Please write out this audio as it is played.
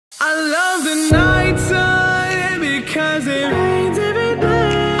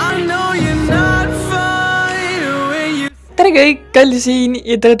Hei kõik, Kadli siin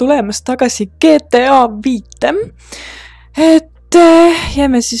ja tere tulemast tagasi GTA 5. Et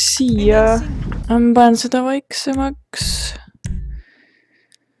jääme siis siia. Ma panen seda vaiksemaks.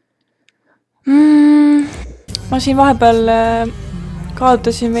 Ma siin vahepeal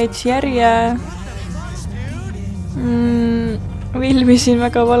kaotasin veits järje. Filmisin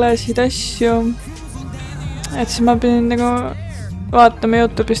väga valesid asju. Et siis ma pidin nagu vaatama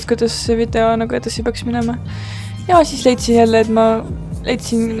YouTube'ist, kuidas see video nagu edasi peaks minema. Ja siis leidsin jälle, et ma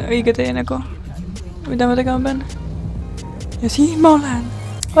leidsin õige tee nagu, mida ma tegema pean. Ja siin ma olen.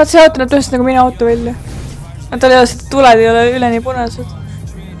 Vaat see auto näeb tõesti nagu minu auto välja. Tal ei ole seda tuled, ei ole üleni punased.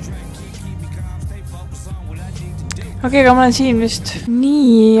 Okei, aga ma olen siin vist.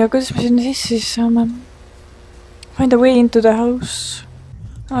 Nii, ja kuidas me sinna sisse siis saame? Find a way into the house.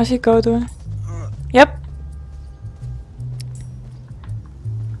 Siit kaudu või? Jep.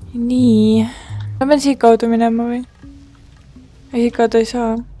 Nii. Ma pean siit kaudu minema või? Ei, siit kaudu ei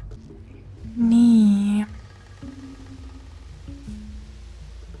saa. Nii.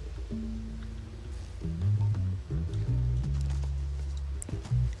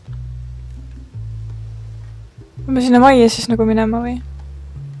 Ma pean sinna majja siis nagu minema või?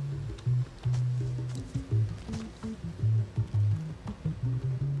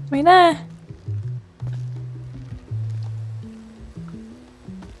 Ma ei näe.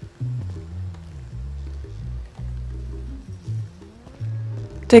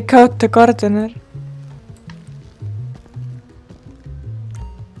 Take out the gardener.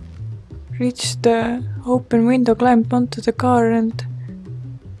 Reach the open window, climb onto the car and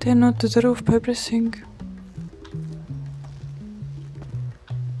then onto the roof by pressing.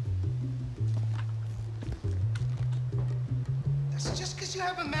 That's just because you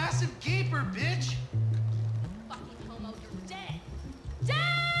have a massive gaper, bitch. Fucking homo, you're dead.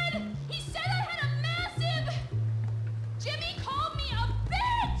 Dad! He said I had a massive... Jimmy called me a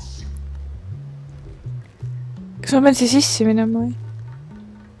bitch! Kas ma pean siia sisse minema või?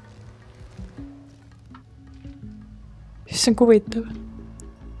 Siis see on huvitav.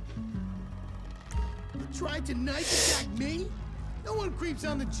 Tried to knife attack me? No one creeps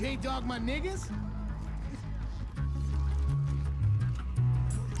on the J-Dog, my niggas.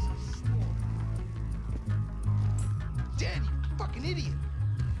 Dad, you fucking idiot.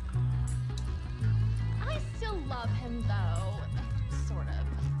 I still love him, though. Sort of.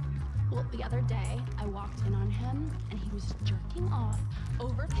 Well, the other day, I walked in on him, and he was jerking off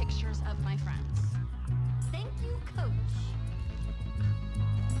over pictures of my friends. Thank you, coach.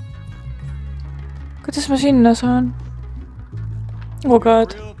 Kuidas ma sinna saan? Oh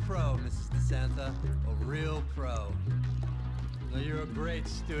god. Real pro, Mrs. DeSanta. A real pro. No, you're a great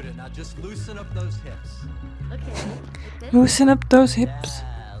student. Now just loosen up those hips. Okay. Like this? Loosen up those hips.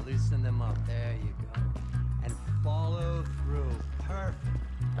 Yeah, loosen them up. There you go. And follow through. Perfect.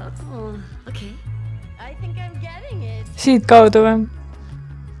 Oh, okay. I think I'm getting it. Siit kaudu või?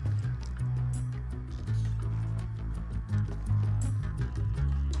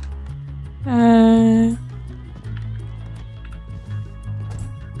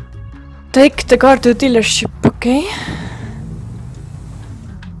 Take the car to the dealership, okei.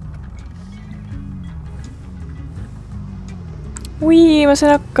 Ui, ma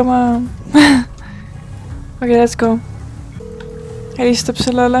saan hakkama. Okei, let's go. Helistab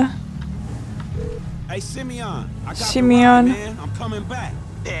sellele. Hey, Simeon. I got Simeon. the ride, man. I'm coming back.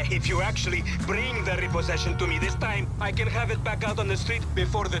 If you actually bring the repossession to me this time, I can have it back out on the street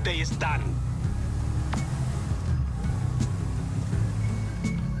before the day is done.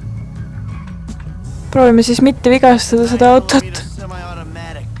 Proovime siis mitte vigastada seda autot.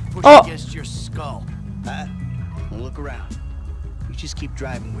 Oh! Look around. You just keep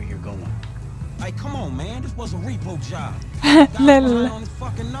driving where you're going. Hey, come on, man. This was a repo job. Lel. On this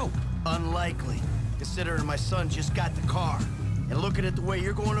fucking note. Unlikely, considering my son just got the car. And looking at the way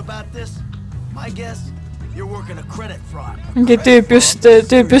you're going about this, my guess, you're working a credit fraud. Mingi tüüp just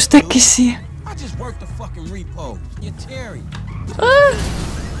tekkis siia. I just worked the fucking repo. You're Terry.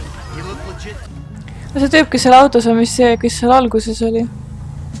 You look legit. See tüüp, kes seal autos on, mis see, kes seal alguses oli.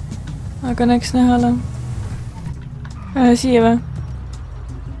 Aga näeks näha ole. Siia või?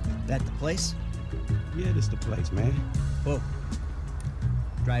 That the place? Yeah, this the place, man. Oh.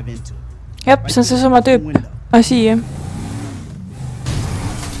 Drive into it. Jep, see on see sama tüüp. Siia.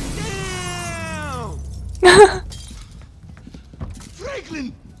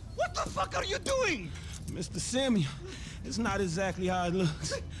 Franklin! What the fuck are you doing? Mr. Simeon, it's not exactly how it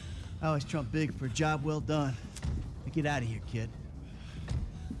looks. I always trump big for a job well done. Now get out of here, kid.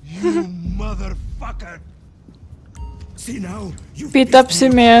 You motherfucker! See now, you Beat up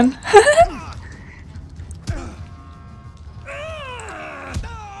Simeon.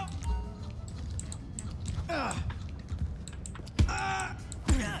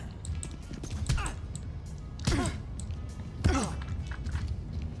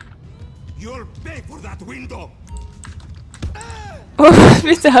 You'll pay for that window.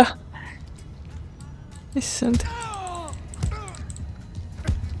 Mida? Issand.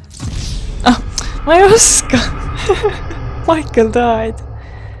 Ma ei oska. Michael died.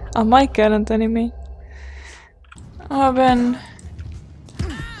 Michael on ta nimi. Ma pean...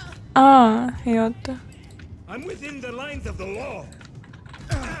 ei oota. I'm within the lines of the law.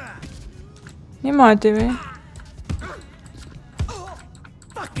 Niimoodi või?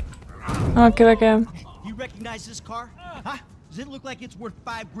 Okei, väga hea. You recognize this car? Huh? Does it look like it's worth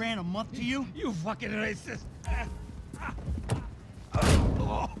 $5 grand a month to you? You fucking racist.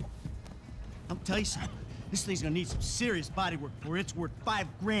 I'll tell you something. This thing's gonna need some serious body work before it's worth $5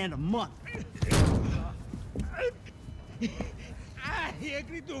 grand a month. He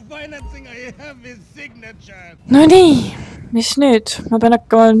agreed to financing. I have his signature. No nii, mis nüüd? Ma pean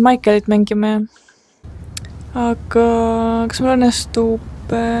hakkama Michaelit mängima. Aga kas mul õnnestub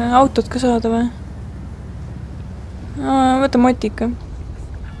autot ka saada või? Võta motika.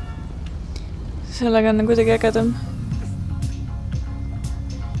 Sellega on kuidagi ägedam.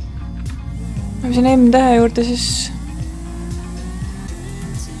 Ma pean M-tähe juurde siis...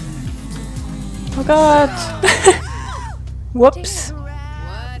 Oh god! Whoops!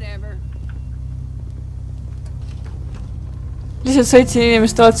 Lihtsalt sõitsin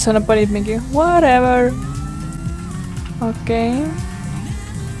inimeste otsa, nad panid mingi whatever. Okei.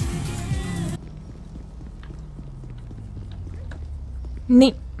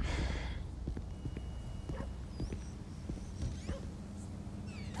 Nii.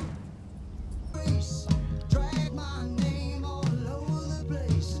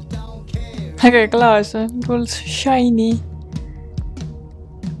 Äge klaas, kuulds shiny.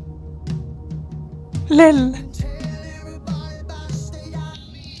 Lell.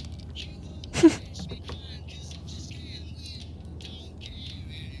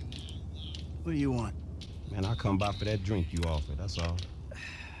 What do you want? Man, I come by for that drink you offered, that's all.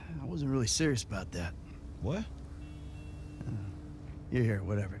 I wasn't really serious about that. What? You're here,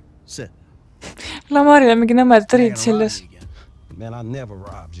 whatever. Sit. Lamarile mingi nõmedad riid seljas. Man, I never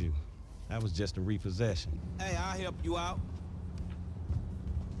robbed you. That was just a repossession. Hey, I'll help you out.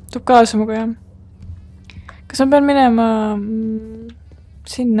 Tub kaasa muga, jah. Kas ma pean minema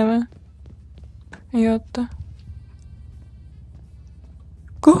sinna või? Ei oota.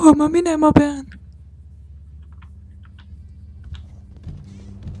 Kuhu ma minema pean?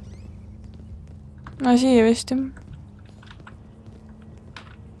 Siia vist, jah.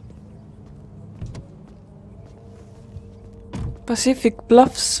 Pacific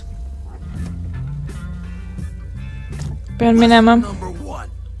Bluffs. Pean minema. Number one,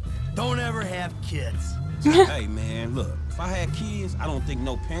 don't ever have kids. Hey, man, look. If I had kids, I don't think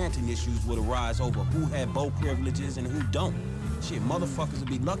no parenting issues would arise over who had both privileges and who don't. Shit, motherfuckers would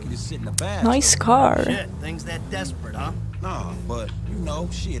be lucky to sit in the bathroom. Nice car. Shit, things that desperate, huh? Nah, but, you know,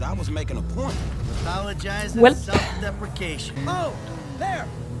 shit, I was making a point. Apologizing, Well. self-deprecation. Oh, there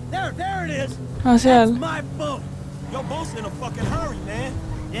it is. Seal. That's my boat. Your boat's in a fucking hurry, man.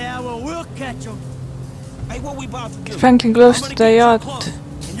 Yeah, well, we'll catch him. Hey, what we about to do? Franklin close I'm to gonna the get you yacht. close,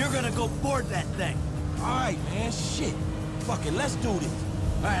 and you're gonna go board that thing. All right, man. Shit. Fuck it, let's do this.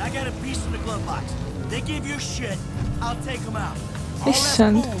 All right, I got a piece in the glove box. They give you shit, I'll take them out. All that's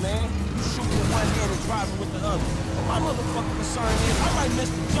Issand. cool, man. You shoot with one hand and driving with the other. But my motherfucking concern is I might miss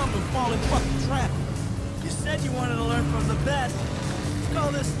the jump and fall in fucking traffic. You said you wanted to learn from the best. Let's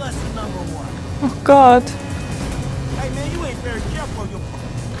call this lesson number one. Oh god. Hey, man, you ain't very careful. Your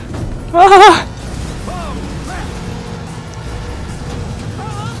Ah! Oh, crap! I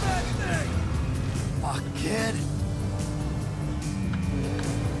love that thing! Fuck, kid.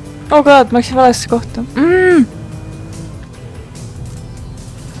 Oh god, ma läksin valesse kohta.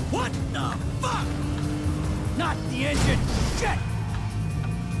 What the fuck? Not the engine! Shit!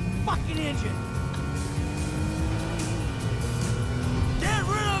 Fucking engine! Get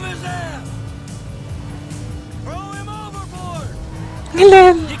rid of his ass! Throw him overboard!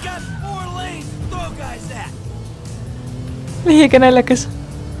 Lell. You got 4 lanes to throw guys at! Liiga naljakas.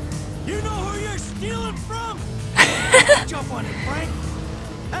 You know who you're stealing from? Jump on it, Frank!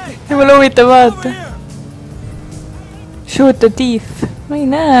 Hey! Ja mulle huvitav Over vaata. here! Shoot the thief. Ma ei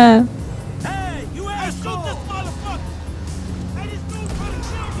näe. Hey! You asshole! This motherfucker! I just don't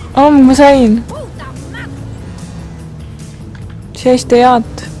want to Ma sain. Chase the yacht.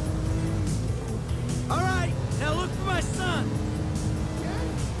 Alright, now look for my son!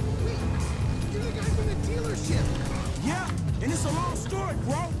 You're the guy from the dealership. Yeah, and it's a long story,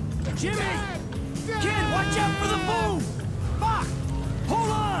 bro. Jimmy! Kid, watch out for the boom! Fuck!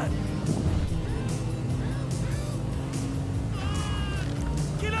 Hold on!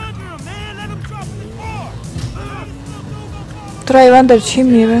 Get under him, man! Drive under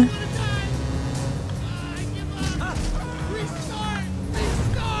Jimmy või?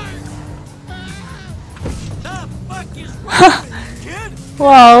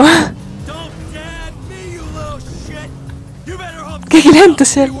 Vau! Keegi lendas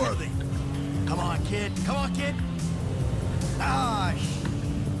seal. Come on, kid. Come on, kid. Ah,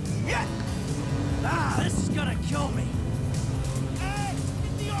 shit. Ah, this is gonna kill me. Hey,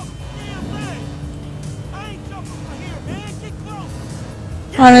 get the off damn thing. I ain't jumping from here, man. Get close.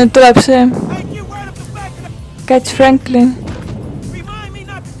 Nüüd tuleb see Hey, get right up the back of the... Catch Franklin. Remind me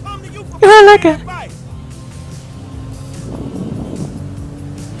not to come to you for Jumala äge. advice.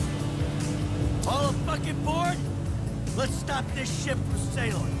 All fucking board? Let's stop this ship from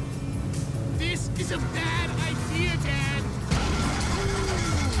sailing. This is a bad idea, Dad.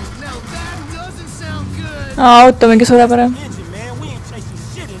 Now that doesn't sound good. Auto mingi sureb ära. Engine, man. We ain't chasing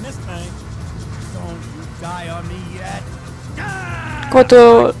shit in this thing. Don't you die on me yet.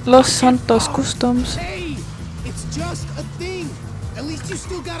 Kodu Los Santos Customs. Hey, it's just a thing. At least you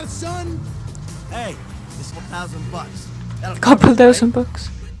still got a son. Hey, this is $1,000. That'll Couple thousand bucks.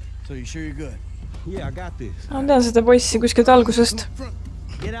 So you sure you're good? Yeah, I got this. Ma tean seda poissi kuskilt algusest.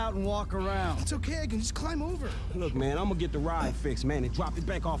 Get out and walk around. It's okay, I can just climb over. Look, man, I'm gonna get the ride fixed, man, and drop it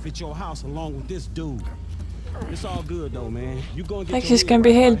back off at your house along with this dude. It's all good, though, man. You gonna get Access can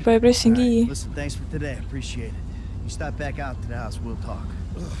be held by pressing E. Listen, thanks for today. Appreciate it. You stop back out to the house, we'll talk.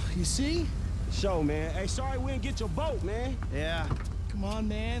 You see? Show, man. Hey, sorry we didn't get your boat, man. Yeah. Come on,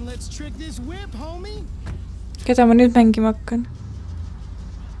 man. Let's trick this whip, homie. Keda ma nüüd mängima hakkan?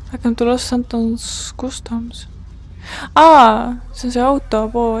 Welcome to Los Santos Customs. See on see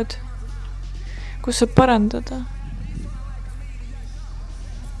autopood, kus saab parandada.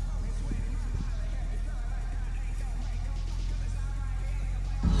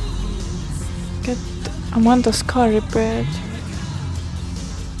 Get Amanda's car repaired.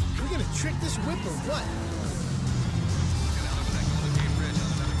 We're gonna trick this whip or what?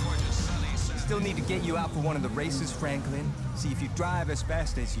 Still need to get you out for one of the races, Franklin. See if you drive as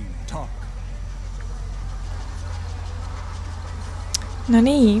fast as you talk. No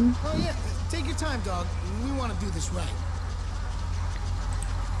nii. Oh yeah, take your time, dog. We want to do this right.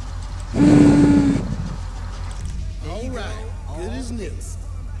 All right, good as new.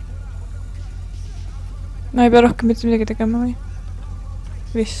 Ma ei pea rohkem mitte midagi tegema või?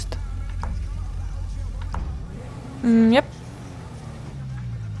 Vist. Jep.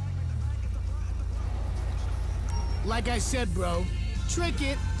 Like I said, bro, trick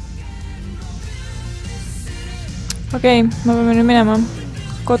it. Okei, ma peame nüüd minema.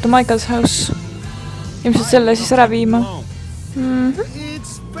 Go to Michael's house. Ilmselt selle siis ära viima.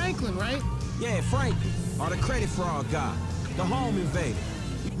 It's Franklin, right? Yeah, Franklin. Or the credit fraud guy. The home invader.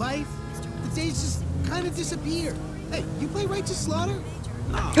 Life, the days just kind of disappear. Hey, you play Righteous Slaughter?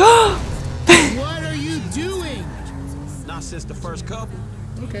 What are you doing? Not since the first couple.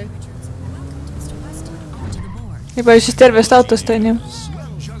 Okay. Juba just tervest autost on ju.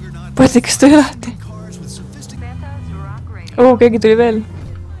 Poetikast tuli lahti. Keegi tuli veel.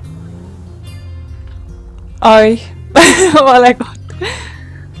 Ai, vale koht.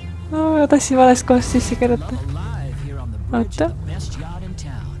 Ma tahtsin valest kohast sisse kerata. Oota.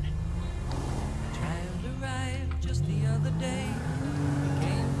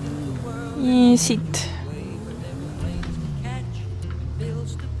 Siit.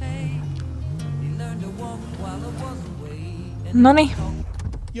 Nonii.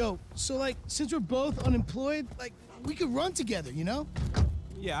 Yo, so like, since we're both unemployed, like, we could run together, you know?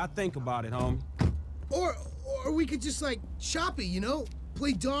 Yeah, I think about it, homie. Or we could just like shop it, you know?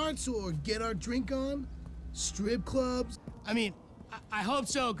 Play darts or get our drink on. Strip clubs. I mean, I hope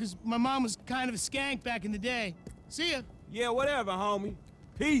so, because my mom was kind of a skank back in the day. See ya. Yeah, whatever, homie.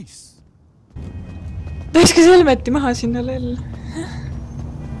 Peace. Tõiskis helmeti maha sinna lell.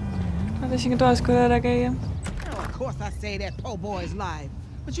 Ma tahtsin ka toas korra ära käia. Of course I say that po' boy's life.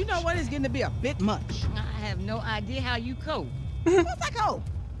 But you know what? It's getting to be a bit much. I have no idea how you cope. Of course I cope.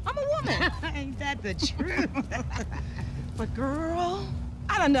 I'm a woman. Ain't that the truth? But girl,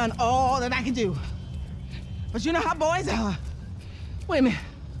 I done all that I can do. But you know how boys are. Wait a minute.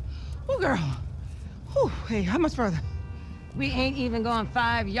 Oh, girl. Whew, hey, how much further? We ain't even gone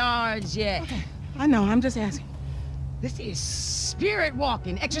 5 yards yet. Okay. I know, I'm just asking. This is spirit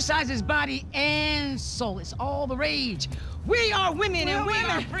walking. Exercises body and soul. It's all the rage. We are women and we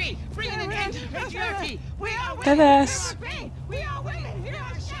are free. Free in the end of patriarchy. We are women. Tadass. We are women. Here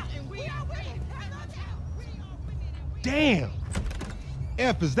are shouting. We are women. Damn.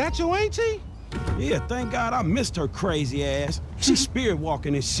 F, is that your auntie? Yeah, thank God I missed her crazy ass. She's spirit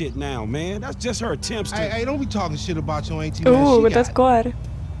walking and shit now, man. That's just her attempts to... Hey, don't be talking shit about your auntie, man. That's good.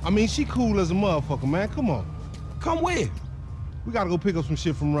 I mean, she cool as a motherfucker, man. Come on. Come where? We gotta go pick up some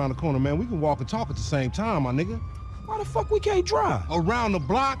shit from around the corner, man. We can walk and talk at the same time, my nigga. Why the fuck we can't drive? Around the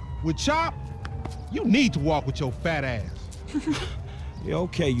block with Chop? You need to walk with your fat ass. Yeah,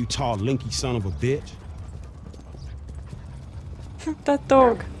 okay, you tall, linky son of a bitch. That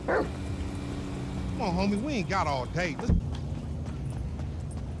dog. Come on, homie, we ain't got all day.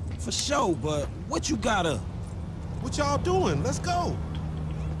 For sure, but what you got up? What y'all doing? Let's go.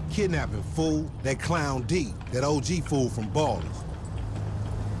 Kidnapping, fool. That clown D. That OG fool from Ballers.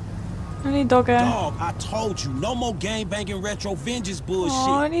 Dog, I told you, no more gang-banging retro vengeance bullshit.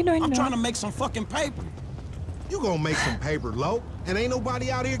 I'm trying to make some fucking paper. You gonna make some paper, Lo? And ain't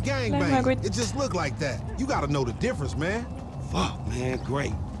nobody out here gangbanging. It just look like that. You gotta know the difference, man. Fuck, man,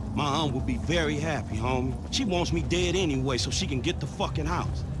 great. My aunt will be very happy, homie. She wants me dead anyway so she can get the fucking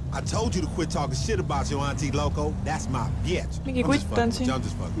house. I told you to quit talking shit about your auntie, Loco. That's my bitch. I'm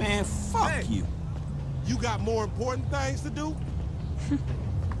just fucking. Man, fuck you. You got more important things to do?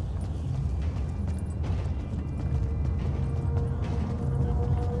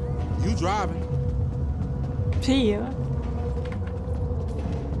 You driving? Siia või?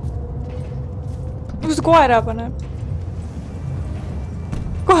 Kus ta koera paneb?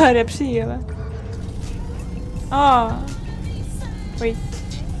 Koer jääb siia või? Wait.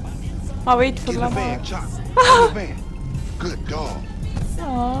 Wait for lama. Good dog.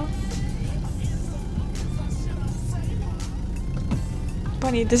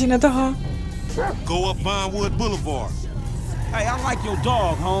 Pani ta sinna taha. Go up Vinewood Boulevard. Hey, I like your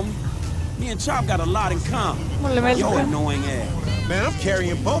dog, homie. Me and Chop got a lot in common. Yo, annoying ass. Man, I'm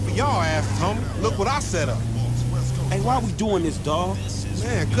carrying both of y'all asses, homie. Look what I set up. Hey, why we doing this, dog?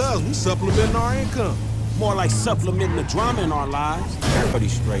 Man, cuz we supplementing our income. More like supplementing the drama in our lives. Pretty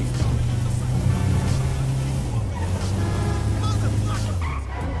straight.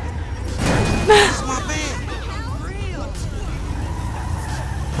 That's my man.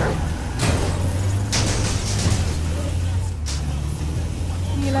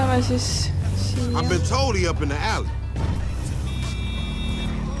 Lähme siis siia. I've been told he up in the alley.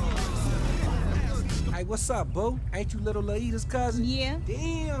 Hey, what's up, boo? Ain't you little Laida's cousin? Yeah.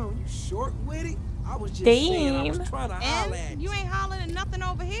 Damn, you short with it? I was just saying I was trying to holler at you. You ain't hollering at nothing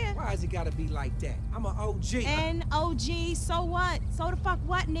over here. Why has it gotta be like that? I'm an OG. And OG, so what? So the fuck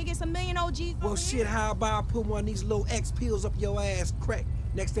what, nigga? It's a million OGs. Well, shit, how about I put one of these little X pills up your ass crack?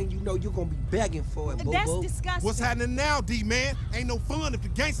 Next thing you know, you're gonna be begging for it, boo-boo. That's disgusting. What's happening now, D-man? Ain't no fun if the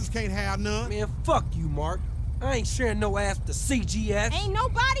gangsters can't have none. Man, fuck you, Mark. I ain't sharing no ass to CGS. Ain't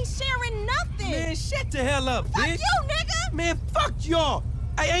nobody sharing nothing. Man, shut the hell up, fuck bitch. You, nigga. Man, fuck y'all.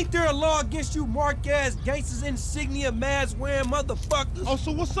 Hey, ain't there a law against you mark-ass gangsters insignia mask-wearing motherfuckers? Oh,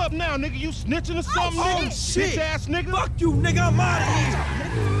 so what's up now, nigga? You snitching or something, nigga? Oh, shit. Bitch-ass nigga. Fuck you, nigga. I'm out of here.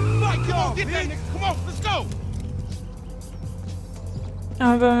 Fuck y'all, get that nigga. Come on, let's go.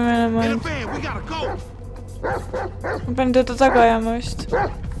 Ma peame minema. In the van, we gotta go. Ma pean teda taga ajama vist.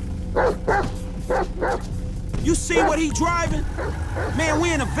 You see what he driving? Man,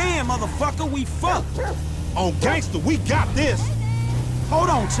 we in a van, motherfucker. We fucked. On gangster, we got this. Hold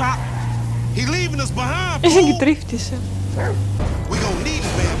on, Chop. He leaving us behind, Isegi driftis seal. We gonna need a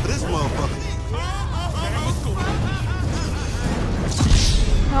van for this motherfucker.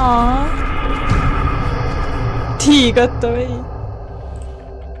 Tiigata või?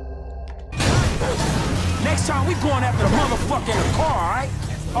 Next time we going after the motherfucker in the car, all right?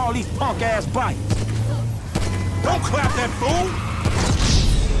 All these punk-ass bikes. Don't clap that fool!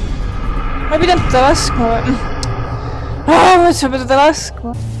 Ma ei pidanud teda laskma või? Ma mõtlesin, ma pean teda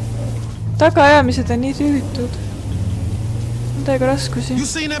laskma. Tagaajamised on nii tüütud. Täiega raskusi. You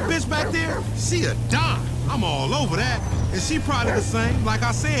seen that bitch back there? She a dime. I'm all over that. And she probably the same. Like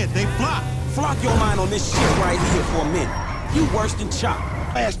I said, they flock. Flock your mind on this shit right here for a minute. You worse than Chop.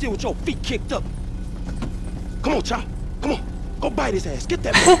 Ass still with your feet kicked up. Come on, Chop. Come on. Go bite his ass. Get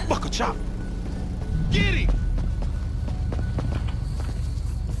that motherfucker, Chop. Get him!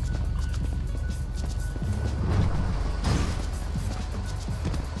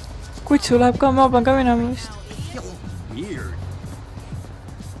 Kutsu läheb ka, ma pean ka minema vist. Weird.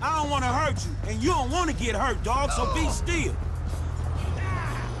 I don't want to hurt you, and you don't want to get hurt, dog, so be still.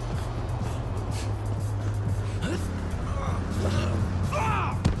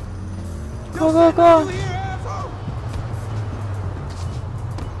 Go, go, go.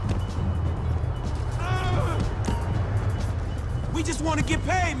 We just want to get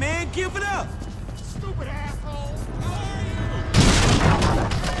paid, man. Give it up. Stupid asshole.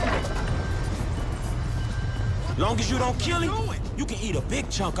 Long as you don't kill him, you can eat a big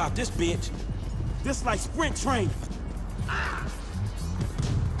chunk out this bitch. This like sprint training.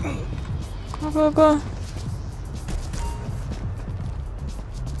 Go.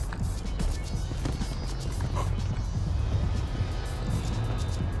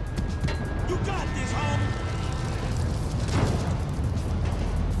 You got this, homie.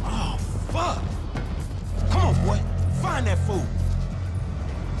 Oh, fuck. Come on, boy. Find that fool.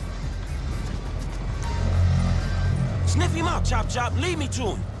 Sniff him out, Chop Chop. Lead me to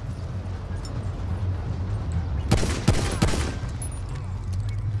him.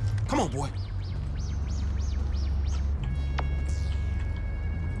 Come on, boy.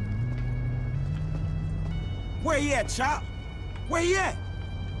 Where he at, Chop? Where he at?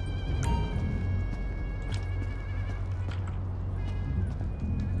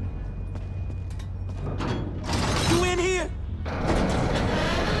 You in here?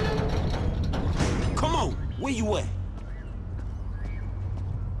 Come on, where you at?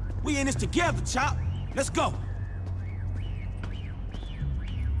 We in this together, Chop. Let's go.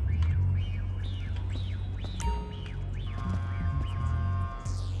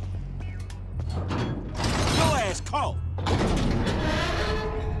 Your ass caught.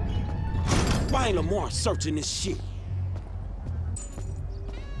 Why ain't Lamar searching this shit?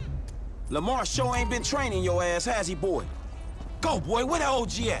 Lamar sure ain't been training your ass, has he, boy? Go, boy, where the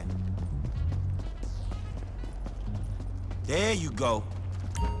OG at? There you go.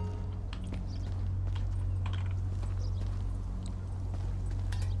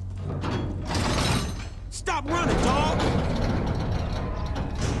 Stop running, dog!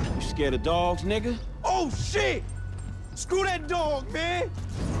 You scared of dogs, nigga? Oh, shit! Screw that dog, man!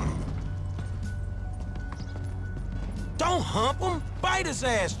 Don't hump him! Bite his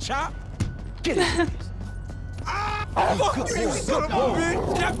ass, Chop! Get his ass! Fuck you, son of a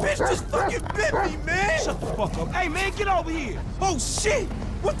bitch! That bitch just fucking bit me, man! Shut the fuck up. Hey, man, get over here! Oh, shit!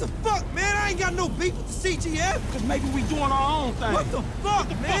 What the fuck, man? I ain't got no beef with the CTF. Cause maybe we doing our own thing. What the fuck,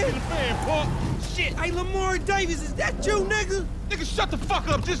 man? Shit, hey, Lamar Davis, is that you, nigga? Nigga, shut the fuck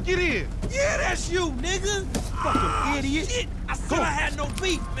up. Just get in. Yeah, that's you, nigga. Fucking idiot. Shit, I said I had no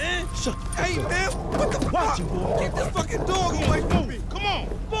beef, man. Shut the fuck up. Hey, man, what the fuck? Get this fucking dog away from me. Come on.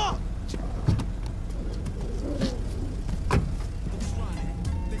 Fuck.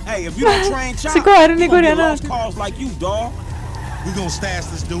 Hey, if you don't train Chop, you gonna get lost calls like you, dog. We gonna stash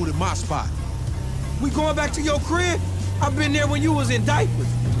this dude at my spot. We going back to your crib? I've been there when you was in diapers.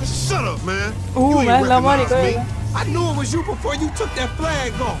 Shut up, man. You ain't recognize me. I knew it was you before you took that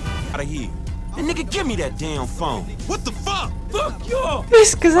flag off. Out of here. And nigga, give me that damn phone. What the fuck? Fuck y'all.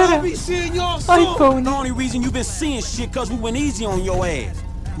 I'll be seeing y'all soon. iPhone. The only reason you been seeing shit cause we went easy on your ass.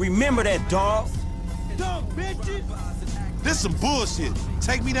 Remember that, dog. Dog, bitches. This some bullshit.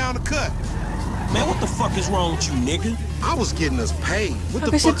 Take me down the cut. Man, what the fuck is wrong with you, nigga? I was getting us paid. What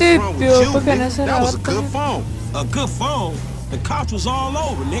the fuck is wrong with you, nigga? That was a good phone. A good phone? The cops was all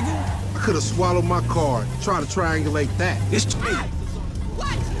over, nigga. I could have swallowed my card. Try to triangulate that. It's me.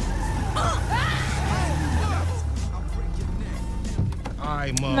 What? All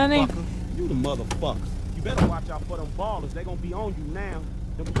right, motherfucker. You the motherfucker. You better watch out for them ballers. They gonna be on you now.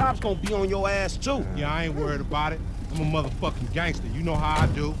 The cops gonna be on your ass, too. Yeah, I ain't worried about it. I'm a motherfucking gangster. You know how I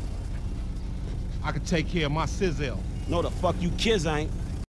do. I can take care of my sizzle. No, the fuck you kids ain't.